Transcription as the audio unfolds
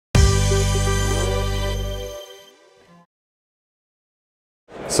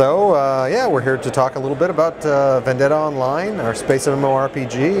Yeah, we're here to talk a little bit about Vendetta Online, our space MMO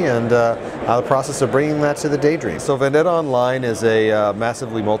RPG, and the process of bringing that to the Daydream. So Vendetta Online is a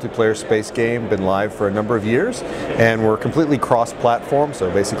massively multiplayer space game, been live for a number of years, and we're completely cross-platform,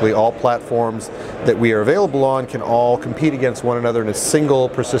 so basically all platforms that we are available on can all compete against one another in a single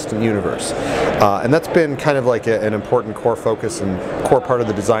persistent universe. And that's been kind of like an important core focus and core part of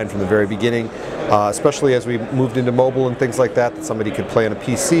the design from the very beginning. Especially as we moved into mobile and things like that somebody could play on a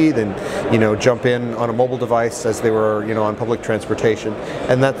PC, then jump in on a mobile device as they were on public transportation,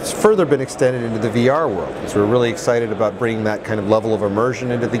 and that's further been extended into the VR world. So we're really excited about bringing that kind of level of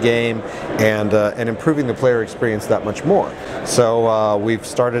immersion into the game and improving the player experience that much more. So we've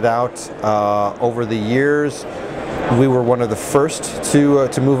started out over the years. We were one of the first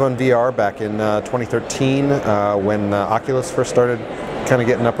to move on VR back in 2013 when Oculus first started kind of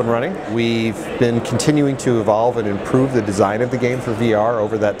getting up and running. We've been continuing to evolve and improve the design of the game for VR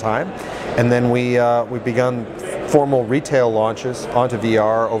over that time, and then we've begun formal retail launches onto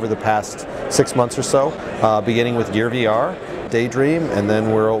VR over the past 6 months or so, beginning with Gear VR, Daydream, and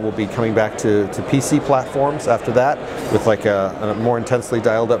then we'll be coming back to PC platforms after that with like a more intensely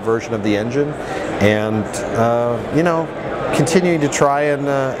dialed up version of the engine, and continuing to try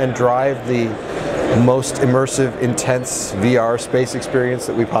and drive the most immersive, intense VR space experience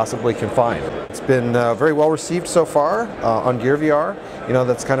that we possibly can find. It's been very well received so far on Gear VR.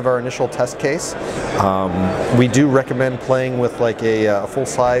 That's kind of our initial test case. We do recommend playing with like a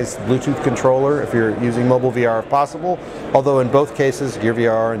full-size Bluetooth controller if you're using mobile VR if possible, although in both cases, Gear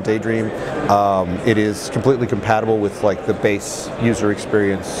VR and Daydream, it is completely compatible with like the base user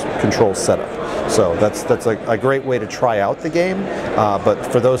experience control setup. So that's a great way to try out the game, but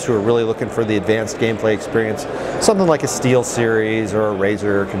for those who are really looking for the advanced gameplay experience, something like a Steel Series or a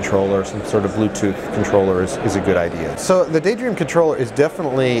Razer controller, some sort of Bluetooth controller is a good idea. So the Daydream controller is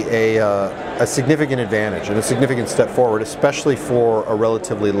definitely a significant advantage and a significant step forward, especially for a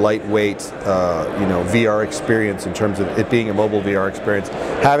relatively lightweight VR experience in terms of it being a mobile VR experience.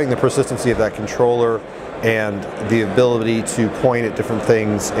 Having the persistency of that controller and the ability to point at different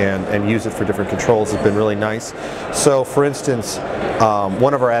things and use it for different controls has been really nice. So for instance,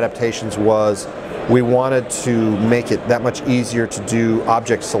 one of our adaptations was we wanted to make it that much easier to do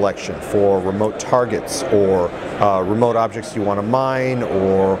object selection for remote targets or remote objects you want to mine,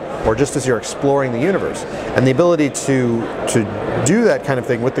 or just as you're exploring the universe. And the ability to do that kind of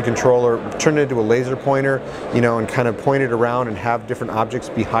thing with the controller, turn it into a laser pointer, and kind of point it around and have different objects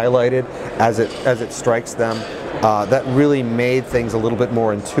be highlighted as it strikes them. That really made things a little bit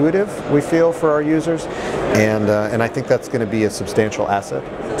more intuitive, we feel, for our users, and I think that's going to be a substantial asset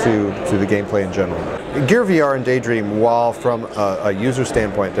to the gameplay in general. Gear VR and Daydream, while from a user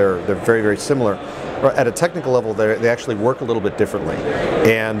standpoint they're very, very similar, at a technical level they actually work a little bit differently,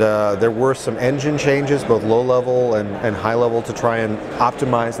 and there were some engine changes, both low level and high level, to try and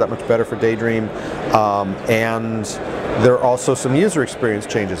optimize that much better for Daydream, and there are also some user experience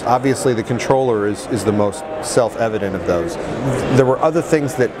changes. Obviously the controller is the most self-evident of those. There were other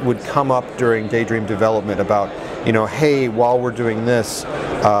things that would come up during Daydream development about, hey, while we're doing this,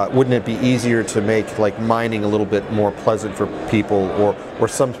 wouldn't it be easier to make like mining a little bit more pleasant for people, or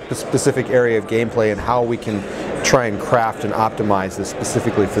some specific area of gameplay, and how we can try and craft and optimize this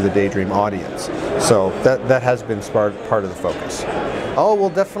specifically for the Daydream audience. So that has been part of the focus. Oh, we'll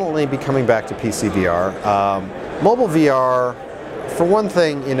definitely be coming back to PC VR. Mobile VR, for one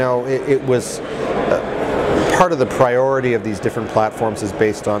thing, it was part of the priority of these different platforms is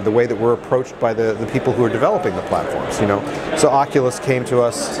based on the way that we're approached by the people who are developing the platforms. So Oculus came to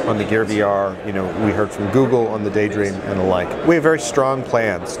us on the Gear VR. We heard from Google on the Daydream and the like. We have very strong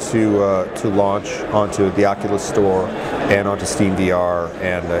plans to launch onto the Oculus Store and onto Steam VR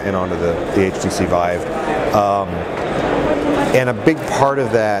and onto the HTC Vive. And a big part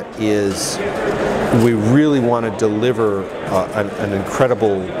of that is we really want to deliver an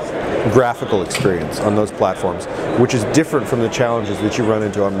incredible graphical experience on those platforms, which is different from the challenges that you run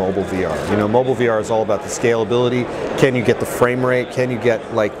into on mobile VR. Mobile VR is all about the scalability. Can you get the frame rate? Can you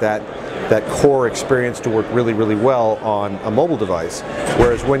get like that core experience to work really, really well on a mobile device?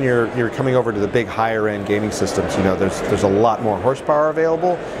 Whereas when you're coming over to the big higher end gaming systems, there's a lot more horsepower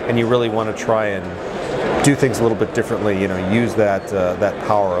available, and you really want to try and do things a little bit differently, use that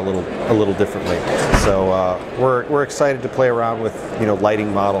power a little differently. So we're excited to play around with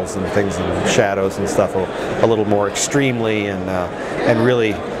lighting models and things and shadows and stuff a little more extremely, and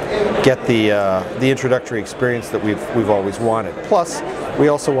really get the introductory experience that we've always wanted. Plus, we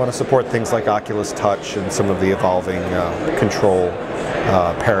also want to support things like Oculus Touch and some of the evolving control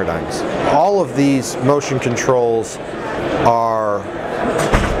paradigms. All of these motion controls are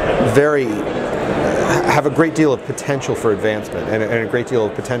have a great deal of potential for advancement and a great deal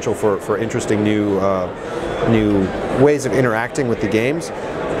of potential for interesting new ways of interacting with the games.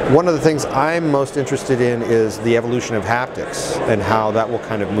 One of the things I'm most interested in is the evolution of haptics and how that will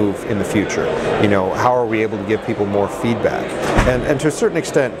kind of move in the future. You know, how are we able to give people more feedback? And to a certain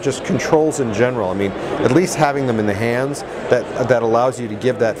extent, just controls in general. I mean, at least having them in the hands, that allows you to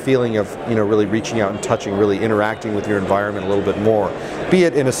give that feeling of, you know, really reaching out and touching, really interacting with your environment a little bit more. Be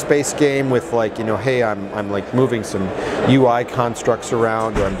it in a space game with, like, you know, hey, I'm like moving some UI constructs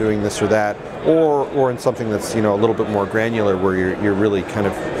around, or I'm doing this or that, or in something that's, you know, a little bit more granular, where you're really kind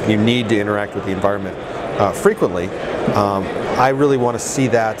of, you need to interact with the environment frequently. I really want to see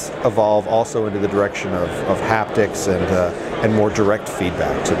that evolve also into the direction of haptics and more direct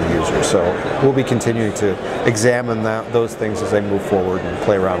feedback to the user. So we'll be continuing to examine those things as they move forward and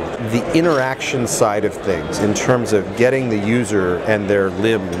play around with it. The interaction side of things, in terms of getting the user and their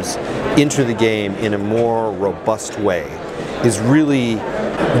limbs into the game in a more robust way, is really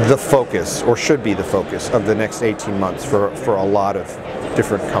the focus, or should be the focus, of the next 18 months for a lot of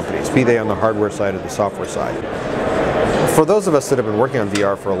different companies, be they on the hardware side or the software side. For those of us that have been working on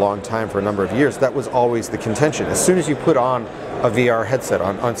VR for a long time, for a number of years, that was always the contention. As soon as you put on a VR headset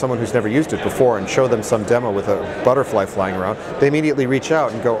on someone who's never used it before and show them some demo with a butterfly flying around, they immediately reach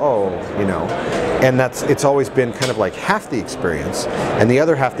out and go, oh, you know. And it's always been kind of like half the experience, and the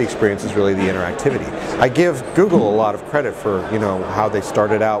other half the experience is really the interactivity. I give Google a lot of credit for, you know, how they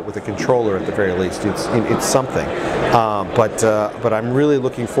started out with a controller at the very least. It's something, but I'm really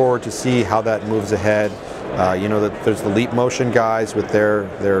looking forward to see how that moves ahead. You know, that there's the Leap Motion guys with their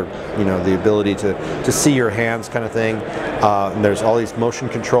you know, the ability to see your hands kind of thing. And there's all these motion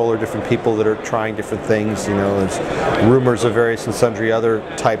controller, different people that are trying different things. You know, there's rumors of various and sundry other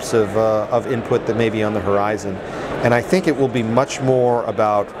types of input that may be on the horizon. And I think it will be much more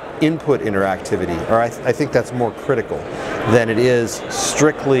about input interactivity, or I think that's more critical than it is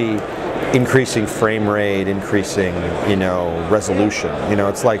strictly increasing frame rate, increasing, you know, resolution. You know,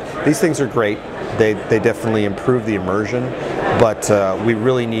 it's like, these things are great. They definitely improve the immersion, but we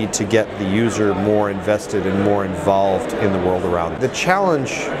really need to get the user more invested and more involved in the world around them. The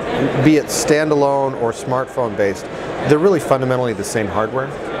challenge, be it standalone or smartphone based, they're really fundamentally the same hardware.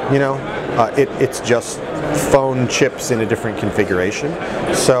 You know, it's just phone chips in a different configuration.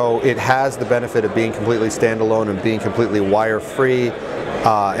 So it has the benefit of being completely standalone and being completely wire-free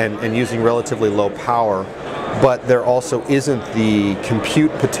and using relatively low power, but there also isn't the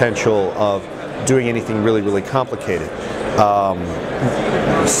compute potential of doing anything really, really complicated.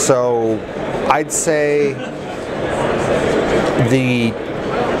 So I'd say the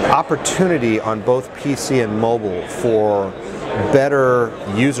opportunity on both PC and mobile for better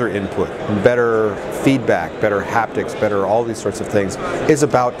user input, better feedback, better haptics, better all these sorts of things is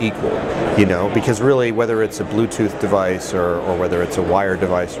about equal, you know, because really, whether it's a Bluetooth device or whether it's a wired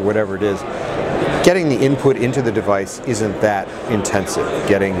device or whatever it is, getting the input into the device isn't that intensive.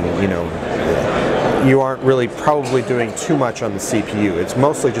 Getting, you know, you aren't really probably doing too much on the CPU. It's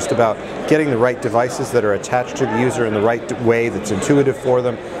mostly just about getting the right devices that are attached to the user in the right way that's intuitive for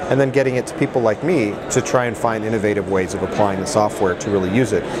them, and then getting it to people like me to try and find innovative ways of applying the software to really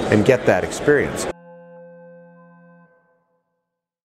use it and get that experience.